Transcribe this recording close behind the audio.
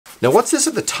Now what's this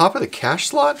at the top of the cash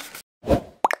slot?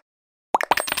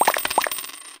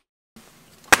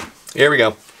 Here we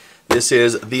go. This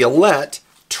is the Allett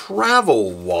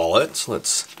Travel Wallet. So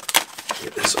let's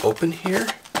get this open here.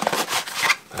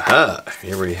 Aha,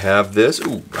 here we have this.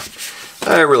 Ooh,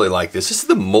 I really like this. This is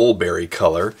the mulberry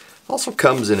color. Also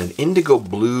comes in an indigo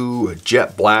blue, a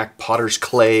jet black, potter's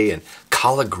clay, and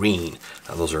kala green.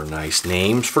 Now, those are nice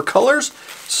names for colors.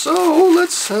 So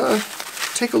let's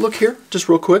take a look here, just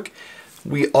real quick.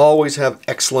 We always have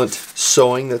excellent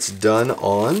sewing that's done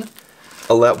on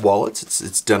Allett wallets.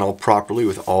 It's done all properly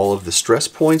with all of the stress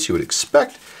points you would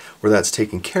expect, where that's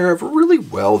taken care of. Really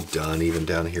well done, even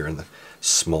down here in the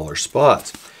smaller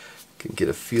spots. You can get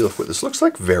a feel of what this looks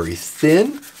like. Very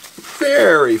thin,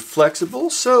 very flexible.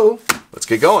 So let's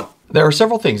get going. There are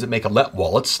several things that make Allett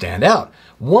wallets stand out.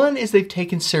 One is they've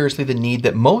taken seriously the need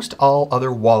that most all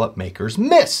other wallet makers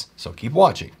miss. So keep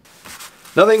watching.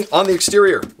 Nothing on the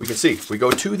exterior. We can see. We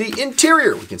go to the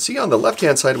interior. We can see on the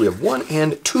left-hand side we have 1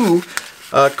 and 2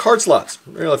 card slots.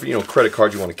 If credit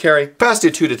cards you want to carry. Capacity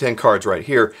of 2 to 10 cards right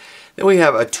here. Then we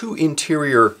have 2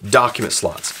 interior document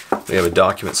slots. We have a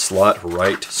document slot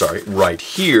right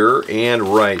here and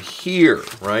right here,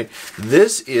 right?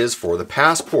 This is for the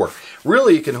passport.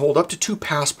 Really, you can hold up to 2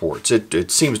 passports.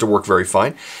 It seems to work very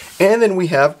fine. And then we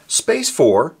have space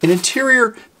for an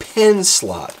interior pen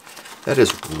slot. That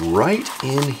is right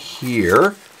in here.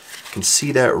 You can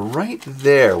see that right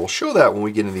there. We'll show that when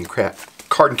we get into the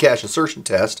card and cash insertion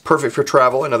test. Perfect for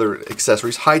travel and other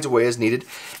accessories. Hides away as needed.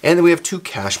 And then we have 2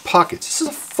 cash pockets. This is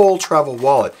a full travel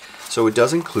wallet, so it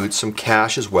does include some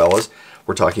cash as well as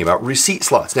we're talking about receipt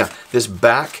slots. Now, this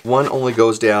back one only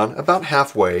goes down about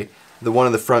halfway. The one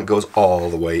in the front goes all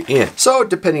the way in. So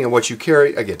depending on what you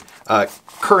carry, again,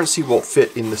 currency won't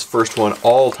fit in this first one,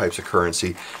 all types of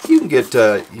currency. You can get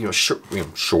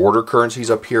shorter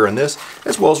currencies up here in this,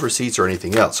 as well as receipts or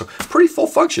anything else. So pretty full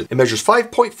function. It measures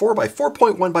 5.4 by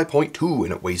 4.1 by 0.2,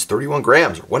 and it weighs 31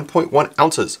 grams or 1.1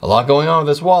 ounces. A lot going on with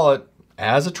this wallet,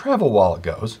 as a travel wallet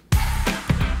goes.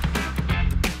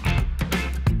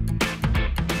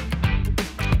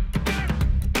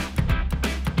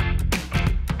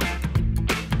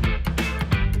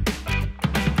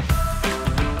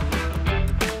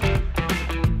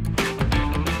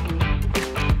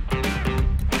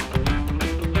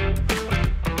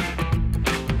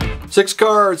 6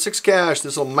 cards, 6 cash,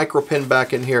 this little micro pin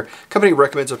back in here. Company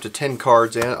recommends up to 10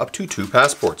 cards and up to 2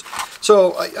 passports.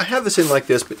 So I have this in like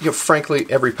this, but frankly,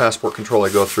 every passport control I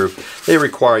go through, they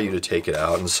require you to take it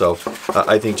out. And so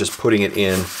I think just putting it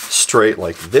in straight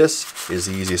like this is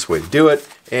the easiest way to do it.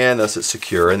 And thus it's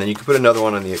secure. And then you can put another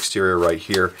one on the exterior right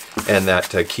here, and that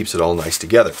keeps it all nice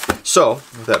together. So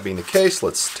with that being the case,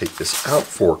 let's take this out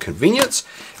for convenience,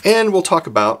 and we'll talk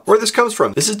about where this comes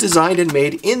from. This is designed and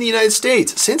made in the United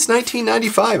States since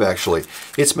 1995, actually.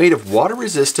 It's made of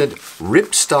water-resistant,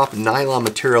 ripstop nylon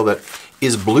material that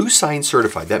is Blue Sign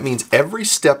certified. That means every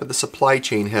step of the supply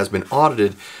chain has been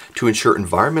audited to ensure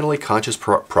environmentally conscious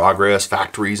progress,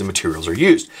 factories, and materials are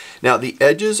used. Now the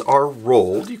edges are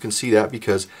rolled. You can see that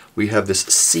because we have this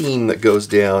seam that goes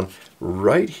down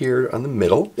right here on the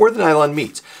middle where the nylon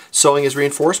meets. Sewing is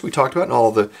reinforced, we talked about, in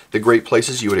all the great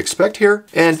places you would expect here.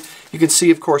 And you can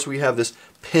see, of course, we have this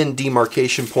pin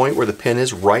demarcation point where the pin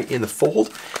is right in the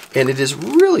fold, and it is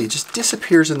really just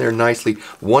disappears in there nicely.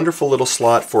 Wonderful little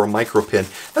slot for a micro pin.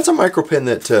 That's a micro pin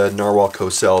that Narwhal Co.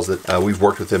 sells that we've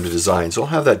worked with them to design, so I'll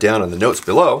have that down in the notes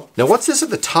below. Now what's this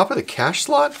at the top of the cash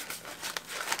slot?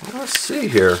 Let's see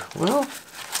here. Well,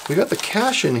 we got the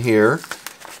cash in here.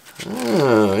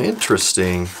 Oh,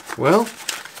 interesting. Well,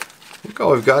 I think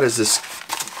all we've got is this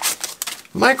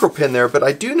micro pin there, but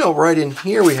I do know right in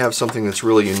here we have something that's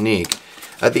really unique.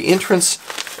 At the entrance,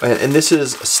 and this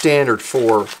is standard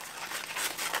for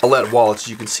Allett wallets,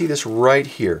 you can see this right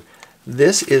here.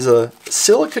 This is a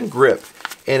silicone grip,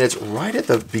 and it's right at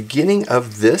the beginning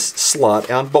of this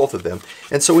slot on both of them.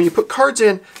 And so when you put cards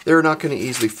in, they're not going to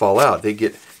easily fall out. They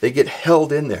get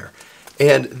held in there.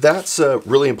 And that's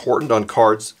really important on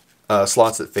cards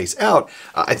slots that face out.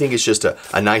 I think it's just a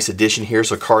nice addition here,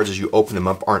 so cards as you open them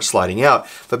up aren't sliding out.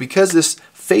 But because this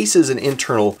faces an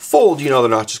internal fold, you know they're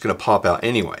not just going to pop out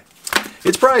anyway.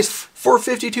 It's priced for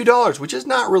 $52, which is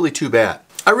not really too bad.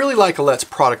 I really like Allett's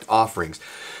product offerings.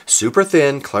 Super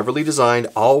thin, cleverly designed,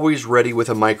 always ready with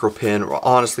a micro pin.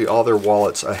 Honestly, all their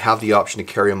wallets have the option to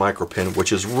carry a micro pin,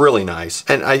 which is really nice,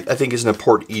 and I think is an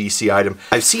important EDC item.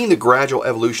 I've seen the gradual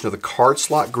evolution of the card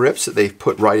slot grips that they've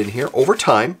put right in here over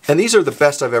time, and these are the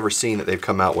best I've ever seen that they've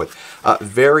come out with.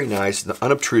 Very nice,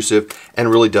 unobtrusive, and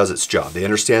really does its job. They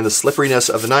understand the slipperiness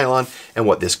of the nylon and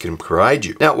what this can provide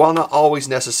you. Now, while not always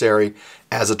necessary,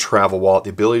 as a travel wallet. The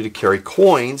ability to carry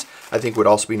coins, I think, would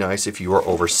also be nice if you are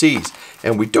overseas.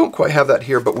 And we don't quite have that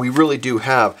here, but we really do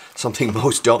have something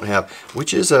most don't have,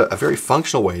 which is a very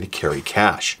functional way to carry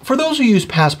cash. For those who use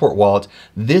Passport wallets,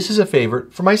 this is a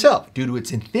favorite for myself due to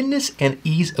its thinness and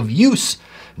ease of use.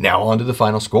 Now on to the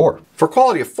final score. For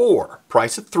quality of 4,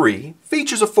 price of 3,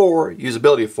 features of 4,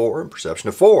 usability of 4, and perception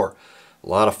of 4. A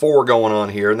lot of 4 going on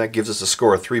here, and that gives us a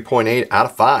score of 3.8 out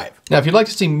of 5. Now, if you'd like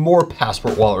to see more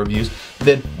Passport wallet reviews,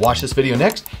 then watch this video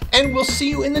next, and we'll see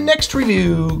you in the next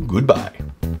review. Goodbye.